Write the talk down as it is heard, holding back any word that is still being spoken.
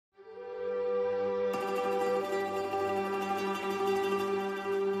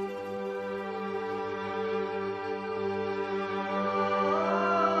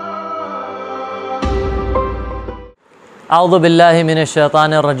أعوذ بالله من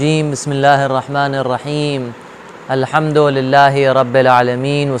الشيطان الرجيم بسم الله الرحمن الرحيم الحمد لله رب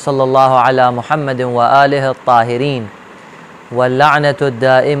العالمين وصلى الله على محمد وآله الطاهرين واللعنة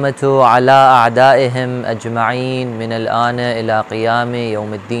الدائمة على أعدائهم أجمعين من الآن إلى قيام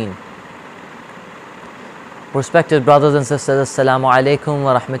يوم الدين. Respected brothers and sisters, Assalamu alaikum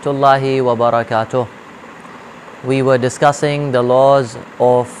wa rahmatullahi wa barakatuh. We were discussing the laws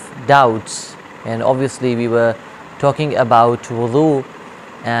of doubts, and obviously we were talking about wudu,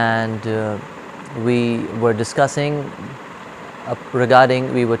 and we were discussing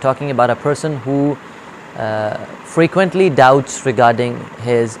we were talking about a person who frequently doubts regarding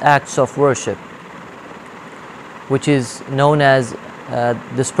his acts of worship, which is known as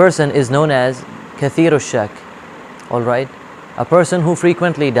this person is known as kathiru shak. All right, a person who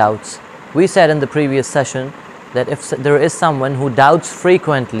frequently doubts. We said in the previous session that if there is someone who doubts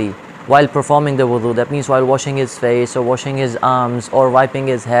frequently while performing the wudu, that means while washing his face or washing his arms or wiping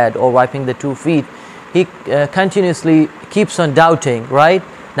his head or wiping the 2 feet, he continuously keeps on doubting, right?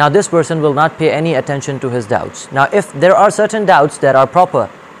 Now this person will not pay any attention to his doubts. Now if there are certain doubts that are proper,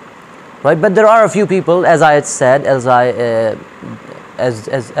 right, but there are a few people, as I had said, as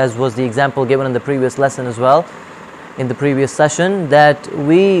was the example given in the previous lesson as well, in the previous session, that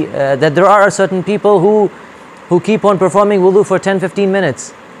that there are certain people who keep on performing wudu for 10-15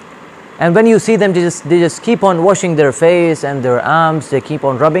 minutes. And when you see them, they just keep on washing their face and their arms. They keep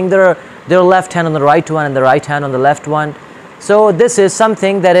on rubbing their left hand on the right one and the right hand on the left one. So this is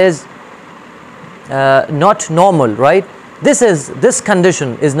something that is not normal, right? This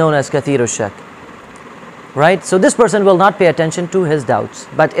condition is known as kathiru shak, right? So this person will not pay attention to his doubts.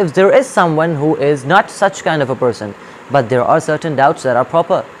 But if there is someone who is not such kind of a person, but there are certain doubts that are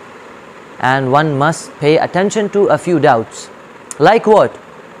proper, and one must pay attention to a few doubts. Like what?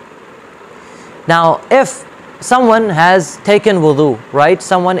 Now, if someone has taken wudu, right?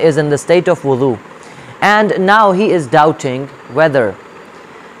 Someone is in the state of wudu, and now he is doubting whether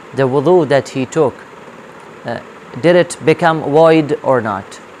the wudu that he took, did it become void or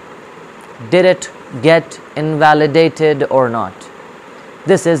not? Did it get invalidated or not?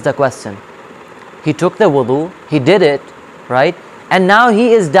 This is the question. He took the wudu, he did it, right? And now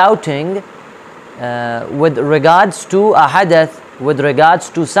he is doubting with regards to a hadath, with regards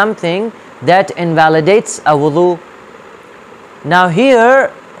to something that invalidates a wudu. Now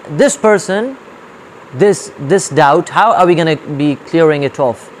here, this person, this doubt, how are we going to be clearing it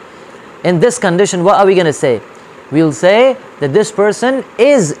off? In this condition, what are we going to say? We'll say that this person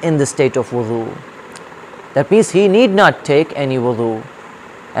is in the state of wudu. That means he need not take any wudu,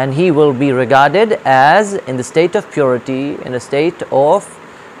 and he will be regarded as in the state of purity, in a state of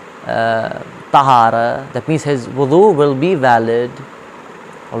tahara. That means his wudu will be valid.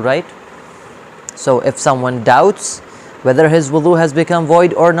 All right. So if someone doubts whether his wudu has become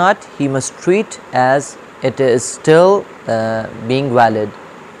void or not, he must treat as it is still being valid.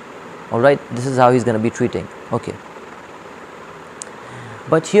 All right. This is how he's going to be treating. Okay.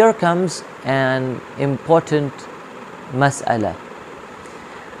 But here comes an important mas'ala.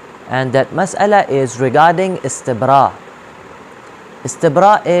 And that mas'ala is regarding istibra.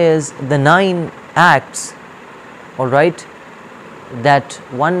 Istibra is the 9 acts, all right, that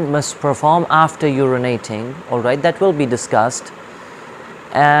one must perform after urinating, all right, that will be discussed.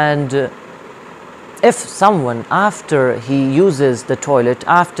 And if someone, after he uses the toilet,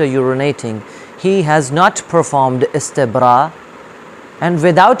 after urinating, he has not performed istibra, and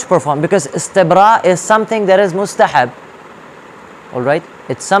without perform, because istibra is something that is mustahab, all right,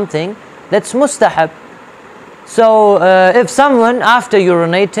 it's something that's mustahab. So if someone after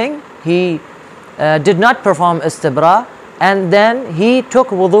urinating, he did not perform istibra, and then he took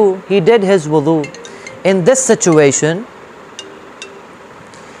wudu, he did his wudu, in this situation,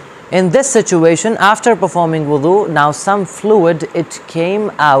 after performing wudu, now some fluid, it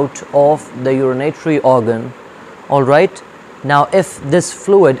came out of the urinatory organ, all right. Now if this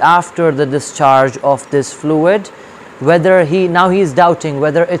fluid, after the discharge of this fluid, whether he is doubting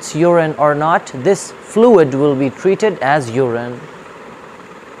whether it's urine or not, this fluid will be treated as urine.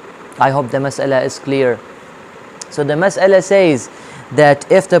 I hope the mas'ala is clear. So the mas'ala says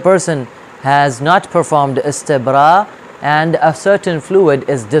that if the person has not performed istibra and a certain fluid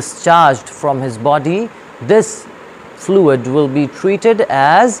is discharged from his body, this fluid will be treated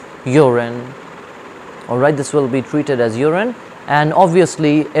as urine. All right, this will be treated as urine, and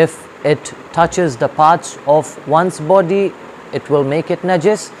obviously if it touches the parts of one's body, it will make it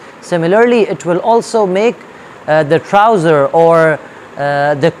najis. Similarly, it will also make the trouser or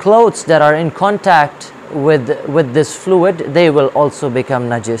the clothes that are in contact with this fluid, they will also become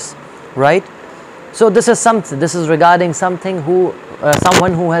najis, right? So this is regarding something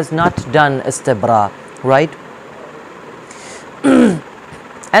someone who has not done istibra, right?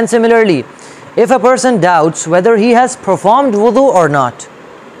 And similarly, if a person doubts whether he has performed wudu or not.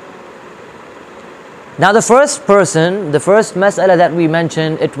 Now the first mas'ala that we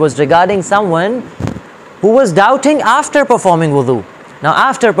mentioned, it was regarding someone who was doubting after performing wudu. Now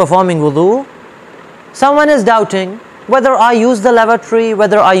after performing wudu, someone is doubting whether I used the lavatory,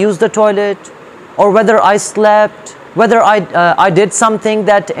 whether I used the toilet, or whether I slept, whether I did something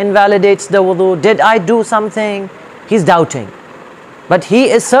that invalidates the wudu. Did I do something? He's doubting. But he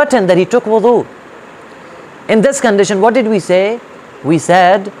is certain that he took wudu. In this condition, what did we say? We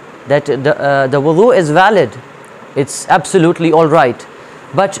said that the wudu is valid. It's absolutely all right.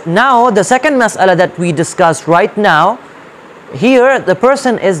 But now the second mas'ala that we discussed right now, here the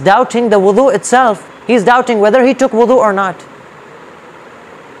person is doubting the wudu itself. He's doubting whether he took wudu or not.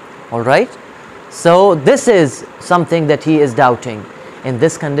 All right? So this is something that he is doubting. In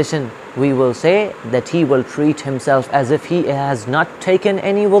this condition, we will say that he will treat himself as if he has not taken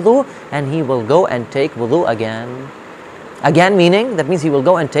any wudu, and he will go and take wudu again. Again meaning, that means he will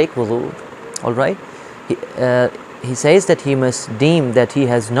go and take wudu. All right? He says that he must deem that he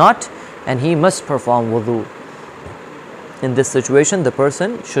has not, and he must perform wudu. In this situation, the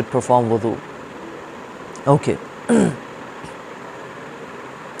person should perform wudu. Okay.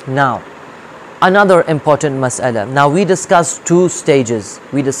 Now, another important mas'ala. Now we discussed two stages.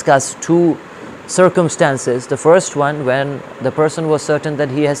 We discussed two circumstances. The first one, when the person was certain that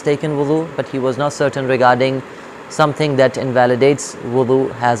he has taken wudu, but he was not certain regarding something that invalidates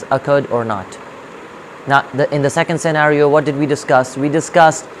wudu has occurred or not. Now, in the second scenario, what did we discuss? We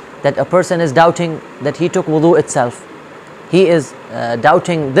discussed that a person is doubting that he took wudu itself. He is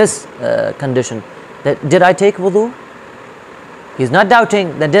doubting this condition, that did I take wudu? He's not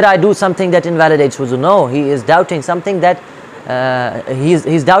doubting that did I do something that invalidates wudu. No, he is doubting something that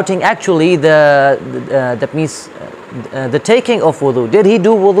he's doubting actually that means the taking of wudu. Did he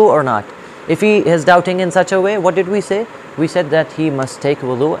do wudu or not? If he is doubting in such a way, what did we say? We said that he must take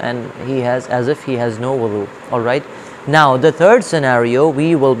wudu, and he has as if he has no wudu. All right. Now the third scenario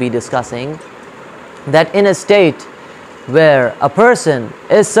we will be discussing, that in a state where a person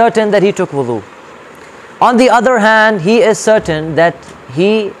is certain that he took wudu. On the other hand, he is certain that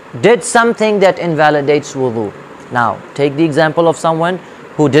he did something that invalidates wudu. Now, take the example of someone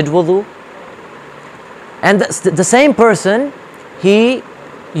who did wudu, and the same person, he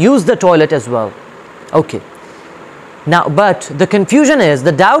used the toilet as well. Okay. Now, but the confusion is,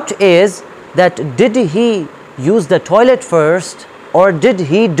 the doubt is that did he use the toilet first or did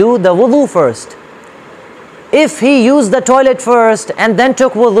he do the wudu first? If he used the toilet first and then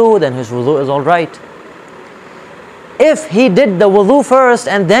took wudu, then his wudu is all right. If he did the wudu first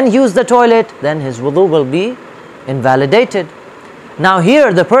and then used the toilet, then his wudu will be invalidated. Now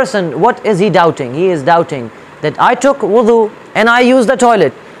here the person, what is he doubting? He is doubting that I took wudu and I used the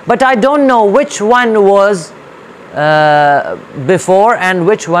toilet, but I don't know which one was before and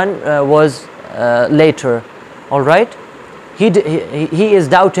which one was later. All right? He is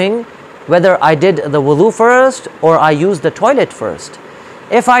doubting whether I did the wudu first or I used the toilet first.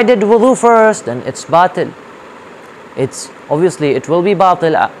 If I did wudu first, then it's batil. It will be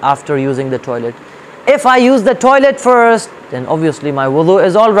batil after using the toilet. If I use the toilet first, then obviously my wudu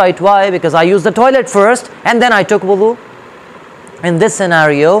is all right. Why? Because I used the toilet first and then I took wudu. In this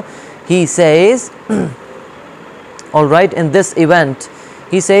scenario, he says, all right, in this event,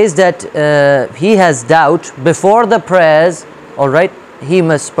 he says that he has doubt before the prayers, all right, he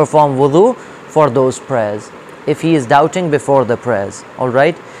must perform wudu for those prayers. If he is doubting before the prayers, all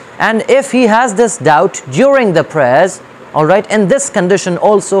right. And if he has this doubt during the prayers, all right, in this condition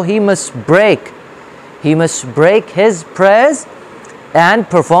also he must break his prayers and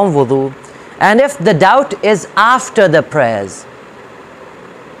perform wudu. And if the doubt is after the prayers,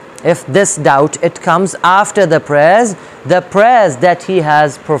 if this doubt, it comes after the prayers that he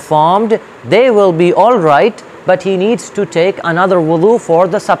has performed, they will be all right, but he needs to take another wudu for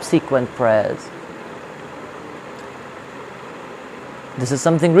the subsequent prayers. This is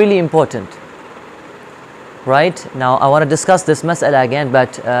something really important. Right? Now I want to discuss this mas'ala again,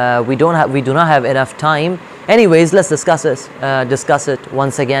 but we do not have enough time. Anyways, let's discuss it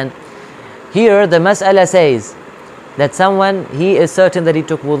once again. Here the mas'ala says that someone, he is certain that he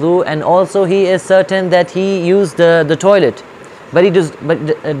took wudu, and also he is certain that he used the toilet, but he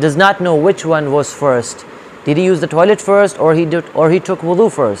does not know which one was first. Did he use the toilet first or he took wudu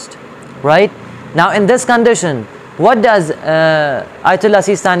first? Right? Now in this condition, what does Ayatollah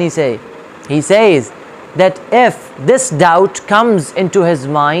Sistani say? He says that if this doubt comes into his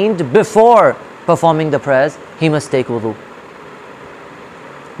mind before performing the prayers, he must take wudu.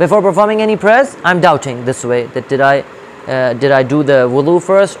 Before performing any prayers, I'm doubting this way, that did I do the wudu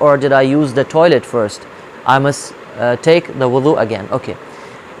first or did I use the toilet first? I must take the wudu again. Okay.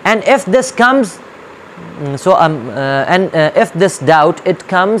 And if this comes, if this doubt, it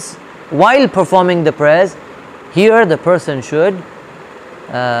comes while performing the prayers, here the person should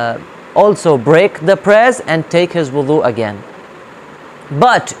also break the prayers and take his wudu again.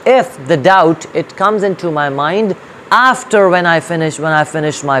 But if the doubt, it comes into my mind after when I finish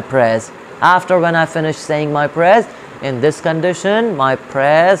my prayers, after when I finish saying my prayers, in this condition my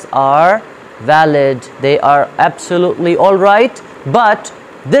prayers are valid, they are absolutely all right, but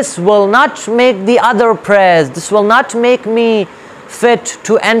this will not make the other prayers, this will not make me fit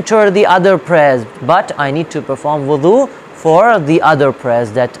to enter the other prayers, but I need to perform wudu for the other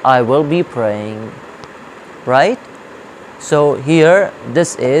prayers that I will be praying, right? So here,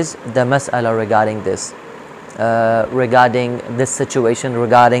 this is the mas'ala regarding this, regarding this situation,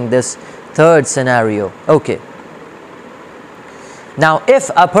 regarding this third scenario. Okay. Now, if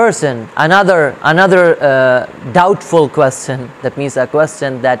a person, another doubtful question, that means a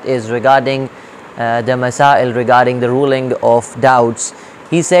question that is regarding the masail, regarding the ruling of doubts.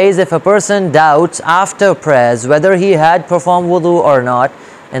 He says, if a person doubts after prayers whether he had performed wudu or not,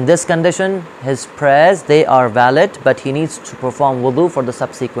 in this condition, his prayers, they are valid, but he needs to perform wudu for the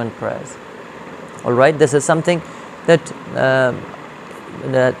subsequent prayers. Alright, this is something that,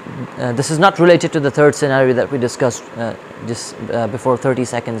 this is not related to the third scenario that we discussed just before 30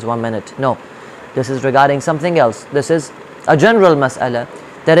 seconds, 1 minute. No, this is regarding something else. This is a general mas'ala,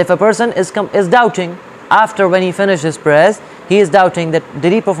 that if a person is doubting, after when he finishes prayers, he is doubting that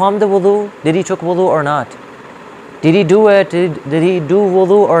did he perform the wudu, did he took wudu or not? Did he do it? Did he do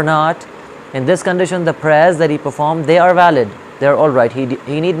wudu or not? In this condition, the prayers that he performed, they are valid. They are all right. He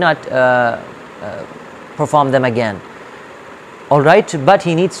need not perform them again. All right, but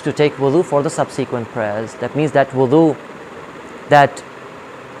he needs to take wudu for the subsequent prayers. That means that wudu, that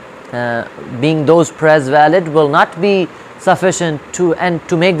being those prayers valid, will not be sufficient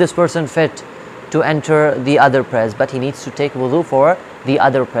to make this person fit to enter the other prayers, but he needs to take wudu for the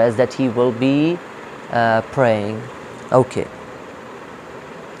other prayers that he will be praying. Okay.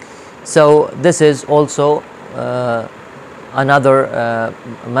 So this is also another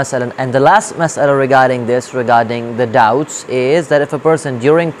mas'ala. And the last mas'ala regarding this, regarding the doubts, is that if a person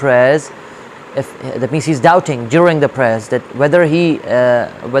during prayers, that means he's doubting during the prayers that whether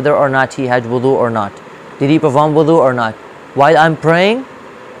or not he had wudu or not, did he perform wudu or not? While I'm praying,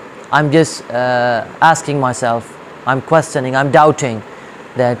 I'm just asking myself, I'm questioning, I'm doubting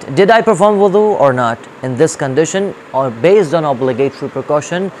that did I perform wudu or not? In this condition, or based on obligatory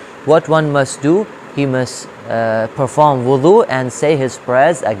precaution, what one must do, he must perform wudu and say his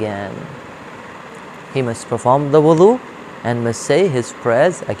prayers again. He must perform the wudu and must say his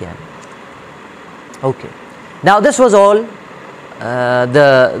prayers again. Okay. Now this was all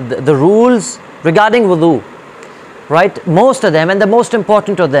the rules regarding wudu, right? Most of them, and the most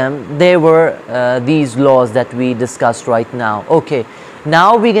important of them, they were these laws that we discussed right now. Okay.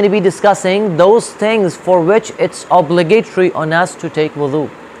 Now we're going to be discussing those things for which it's obligatory on us to take wudu.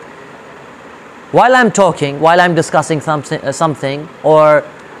 While I'm talking, while I'm discussing something, or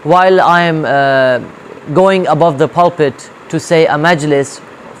while I'm going above the pulpit to say a majlis,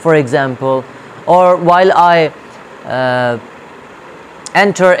 for example, or while I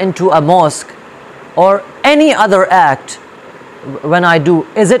enter into a mosque, or any other act when I do,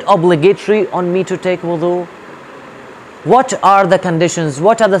 is it obligatory on me to take wudu? What are the conditions,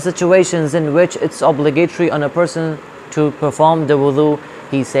 what are the situations in which it's obligatory on a person to perform the wudu?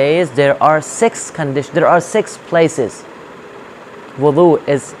 He says there are 6 conditions, there are 6 places. Wudu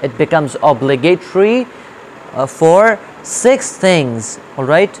it becomes obligatory for 6 things,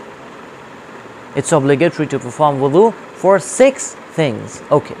 alright? It's obligatory to perform wudu for 6 things.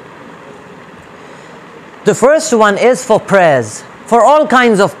 Okay. The first one is for prayers, for all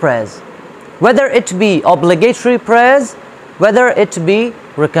kinds of prayers. Whether it be obligatory prayers, whether it be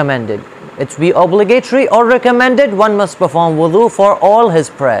recommended. It be obligatory or recommended, one must perform wudu for all his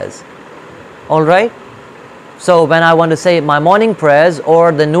prayers. Alright? So when I want to say my morning prayers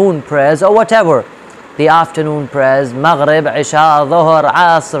or the noon prayers or whatever, the afternoon prayers, Maghrib, Isha, Dhuhr,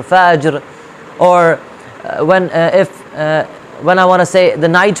 Asr, Fajr, or when I want to say the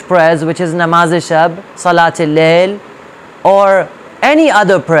night prayers, which is Namaz-e-Shab, Salat-e-Layl, or any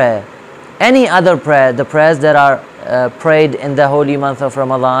other prayer, the prayers that are prayed in the holy month of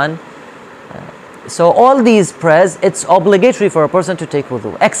Ramadan. So all these prayers, it's obligatory for a person to take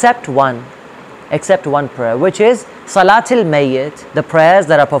wudu, except one. except one prayer, which is Salatil Mayyit, the prayers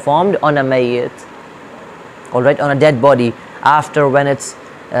that are performed on a Mayyit, alright, on a dead body, after when it's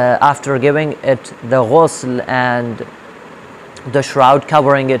after giving it the ghusl and the shroud,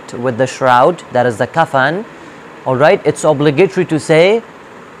 covering it with the shroud, that is the kafan, alright, it's obligatory to say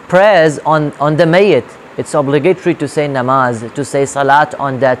prayers on the Mayyit. It's obligatory to say namaz, to say salat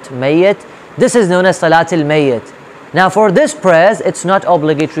on that Mayyit. This is known as Salatil Mayyit. Now for this prayers, it's not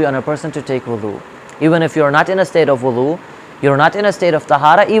obligatory on a person to take wudu. Even if you're not in a state of wudu, you're not in a state of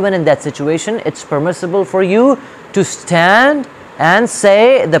tahara, even in that situation, it's permissible for you to stand and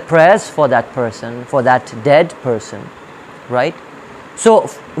say the prayers for that person, for that dead person, right? So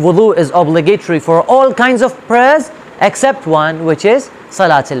wudu is obligatory for all kinds of prayers except one, which is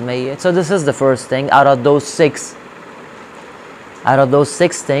Salatil Mayyit. So this is the first thing out of those six. Out of those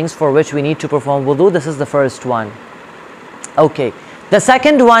six things for which we need to perform wudu, this is the first one. Okay. The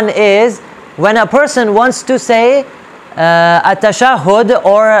second one is when a person wants to say a tashahhud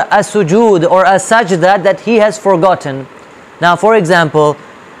or a sujood or a sajda that he has forgotten. Now, for example,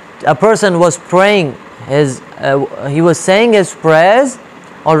 a person was praying he was saying his prayers,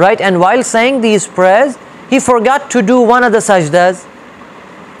 all right, and while saying these prayers, he forgot to do one of the sajdas.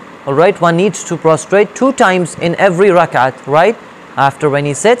 All right, one needs to prostrate 2 times in every rakat, right? After when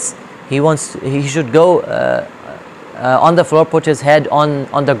he sits, he should go on the floor, put his head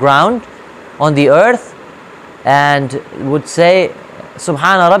on the ground, on the earth, and would say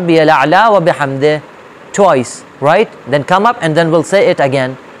Subhana Rabbiyal A'la wa bihamdih twice, right? Then come up and then we'll say it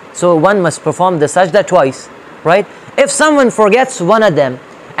again. So one must perform the sajda twice, right? If someone forgets one of them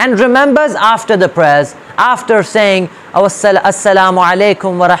and remembers after the prayers, after saying Assalamu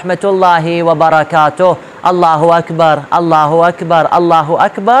alaikum wa rahmatullahi wa barakatuh, Allahu Akbar, Allahu Akbar, Allahu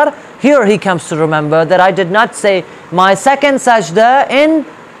Akbar, here he comes to remember that I did not say my second sajda in,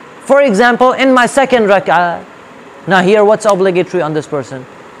 for example, in my second rak'ah. Now here what's obligatory on this person?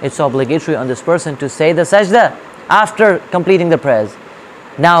 It's obligatory on this person to say the sajda after completing the prayers.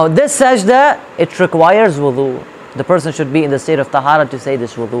 Now this sajda, it requires wudu. The person should be in the state of tahara to say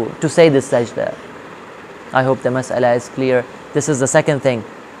this wudu, to say this sajda. I hope the mas'ala is clear. This is the second thing.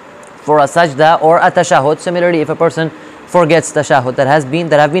 For a sajda or a tashahhud, similarly if a person forgets tashahhud that have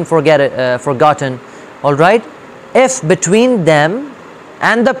been forgotten, alright, if between them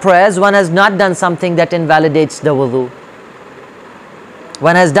and the prayers one has not done something that invalidates the wudu,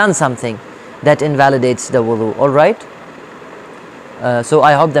 one has done something that invalidates the wudu, alright. So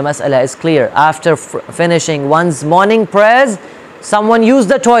I hope the mas'ala is clear. After finishing one's morning prayers, someone used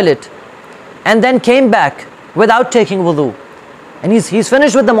the toilet and then came back without taking wudu, and he's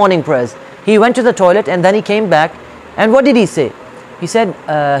finished with the morning prayers. He went to the toilet and then he came back, and what did he say? He said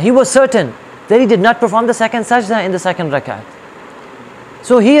he was certain that he did not perform the second sajda in the second rakat.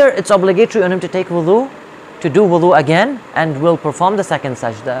 So here it's obligatory on him to take wudu, to do wudu again, and will perform the second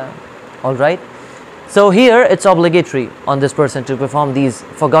sajda. Alright? So here it's obligatory on this person to perform these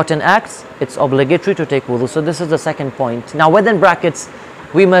forgotten acts. It's obligatory to take wudu. So this is the second point. Now within brackets,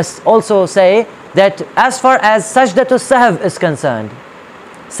 we must also say that as far as sajdatul sahv is concerned,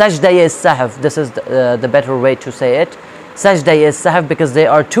 sajda is sahv, this is the better way to say it. Sajda is sahv because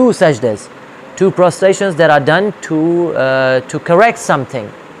there are 2 sajdas, 2 prostrations that are done to correct something.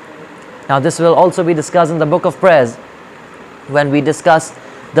 Now this will also be discussed in the book of prayers. When we discuss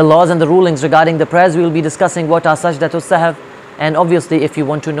the laws and the rulings regarding the prayers, we will be discussing what are sajdatul sahv, and obviously if you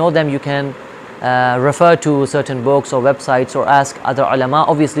want to know them, you can refer to certain books or websites or ask other ulama.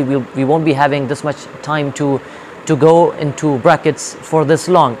 Obviously we won't be having this much time to go into brackets for this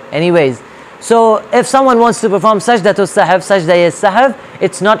long. Anyways, so if someone wants to perform sajdatul sahv, sajda is sahv,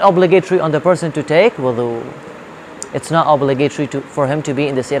 it's not obligatory on the person to take wudu. It's not obligatory for him to be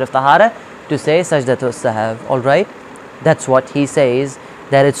in the state of tahara to say sajdatul sahv. Alright, that's what he says,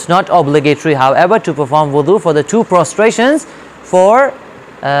 that it's not obligatory, however, to perform wudu for the 2 prostrations for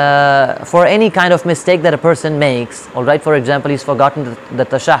any kind of mistake that a person makes. Alright, for example, he's forgotten the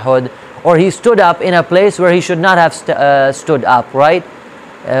tashahhud, or he stood up in a place where he should not have stood up, right,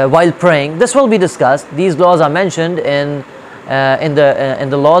 while praying. This will be discussed. These laws are mentioned in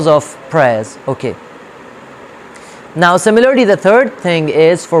the laws of prayers. Okay. Now similarly, the third thing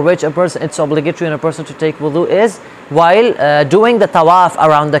is for which a person, it's obligatory on a person to take wudu is while doing the tawaf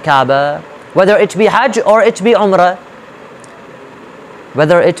around the Kaaba, whether it be Hajj or it be Umrah.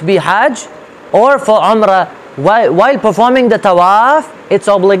 Whether it be Hajj or for Umrah, while performing the tawaf, it's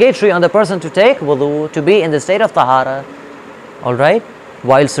obligatory on the person to take wudu, to be in the state of tahara. Alright?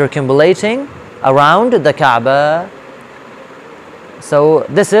 While circumambulating around the Kaaba. So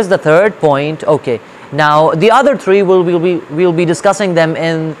this is the third point. Okay. Now the other 3 we'll be discussing them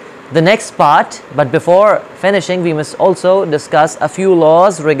in the next part, but before finishing we must also discuss a few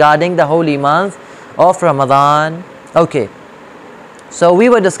laws regarding the holy month of Ramadan. Okay, so we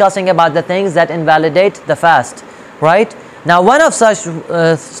were discussing about the things that invalidate the fast, right? Now one of such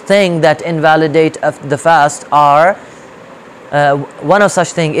thing that invalidate the fast are one of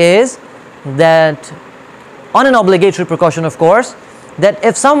such thing is that, on an obligatory precaution of course, that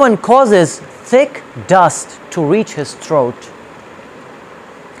if someone causes thick dust to reach his throat,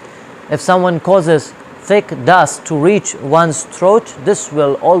 if someone causes thick dust to reach one's throat, this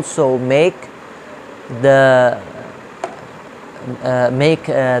will also make the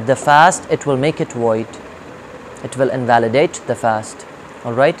fast, it will make it void, it will invalidate the fast.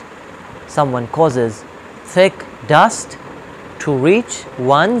 All right, someone causes thick dust to reach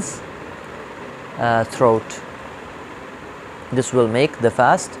one's throat, this will make the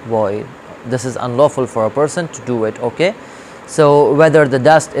fast void. This is unlawful for a person to do it. Okay, so whether the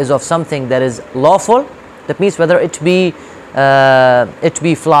dust is of something that is lawful, that means whether it be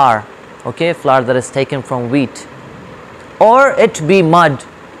flour, okay, flour that is taken from wheat, or it be mud.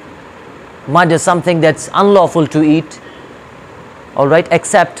 Mud is something that's unlawful to eat, all right,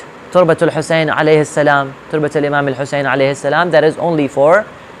 except Turbat al-Husayn alayhi salam, Turbat al-Imam al-Husayn alayhi salam, that is only for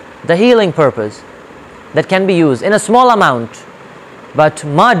the healing purpose, that can be used in a small amount. But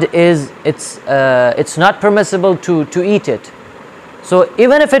mud is, it's not permissible to eat it. So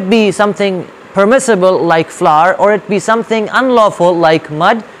even if it be something permissible like flour, or it be something unlawful like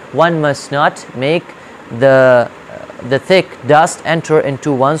mud, one must not make the thick dust enter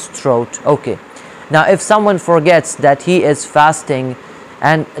into one's throat. Okay, now if someone forgets that he is fasting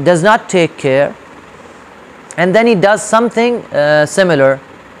and does not take care, and then he does something similar,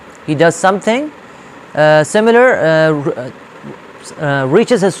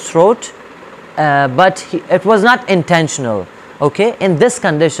 reaches his throat, but it was not intentional. Okay, in this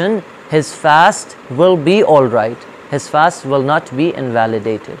condition his fast will be all right, his fast will not be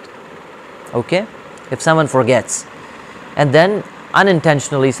invalidated. Okay, if someone forgets and then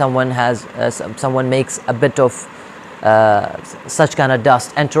unintentionally someone makes a bit of such kind of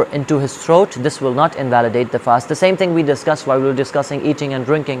dust enter into his throat, this will not invalidate the fast. The same thing we discussed while we were discussing eating and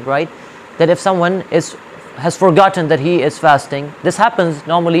drinking, right? That if someone has forgotten that he is fasting, this happens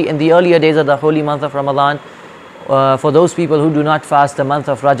normally in the earlier days of the holy month of Ramadan, for those people who do not fast the month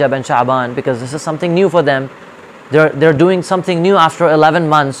of Rajab and Sha'ban, because this is something new for them. They're doing something new after 11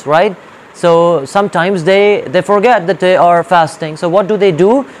 months, right? So sometimes they forget that they are fasting. So what do?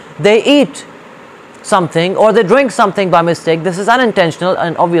 They eat something or they drink something by mistake. This is unintentional,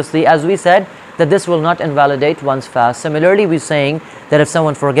 and obviously, as we said, that this will not invalidate one's fast. Similarly, we're saying that if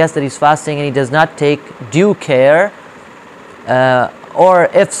someone forgets that he's fasting and he does not take due care, or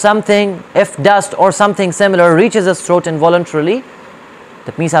if dust or something similar reaches his throat involuntarily,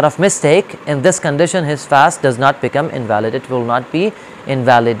 that means out of mistake, in this condition his fast does not become invalid, it will not be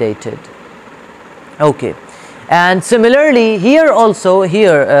invalidated. Okay, and similarly here also,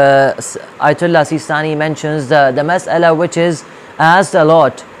 Ayatollah Sistani mentions the mas'ala which is asked a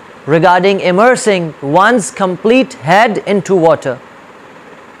lot regarding immersing one's complete head into water.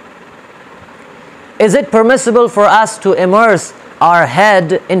 Is it permissible for us to immerse our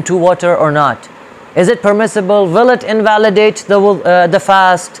head into water or not? Is it permissible? Will it invalidate the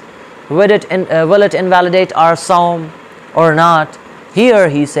fast? Will it invalidate our sawm or not? Here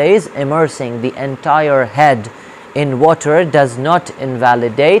he says immersing the entire head in water does not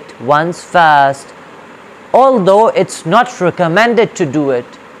invalidate one's fast, although it's not recommended to do it.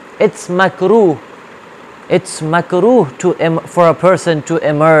 It's makruh. It's makruh for a person to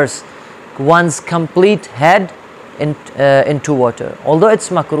immerse one's complete head into water. Although it's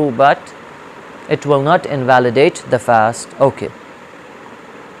makruh, but it will not invalidate the fast. Okay.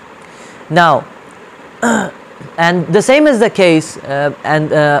 Now, and the same is the case,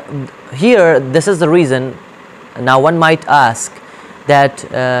 here this is the reason. Now one might ask that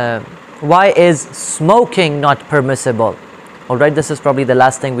why is smoking not permissible? All right, this is probably the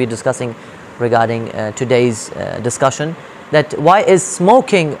last thing we're discussing regarding today's discussion, that why is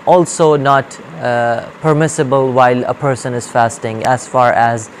smoking also not permissible while a person is fasting, as far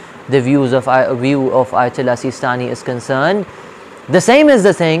as the view of Ayatollah Sistani is concerned. The same is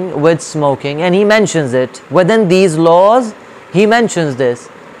the thing with smoking, and he mentions it within these laws. He mentions this,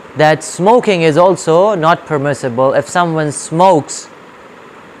 that smoking is also not permissible. If someone smokes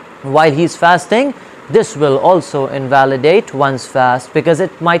while he's fasting, this will also invalidate one's fast, because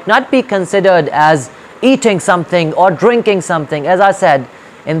it might not be considered as eating something or drinking something. As I said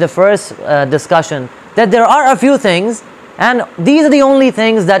in the first discussion, that there are a few things, and these are the only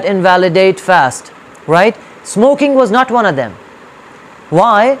things that invalidate fast, right? Smoking was not one of them.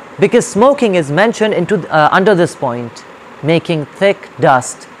 Why? Because smoking is mentioned under this point, making thick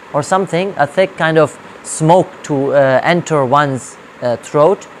dust or something, a thick kind of smoke to enter one's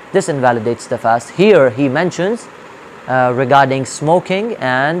throat. This invalidates the fast. Here he mentions regarding smoking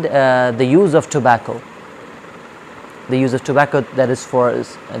and the use of tobacco. The use of tobacco that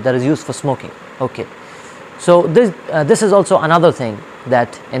is used for smoking. Okay. So this is also another thing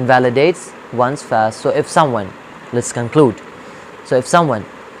that invalidates one's fast. So if someone, let's conclude. So if someone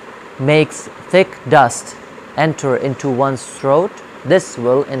makes thick dust enter into one's throat, this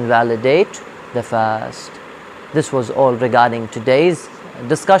will invalidate the fast. This was all regarding today's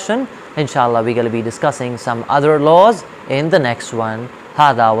discussion. Inshallah, we're going to be discussing some other laws in the next one.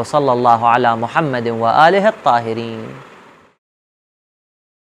 هذا وصلى الله على محمد وآله الطاهرين.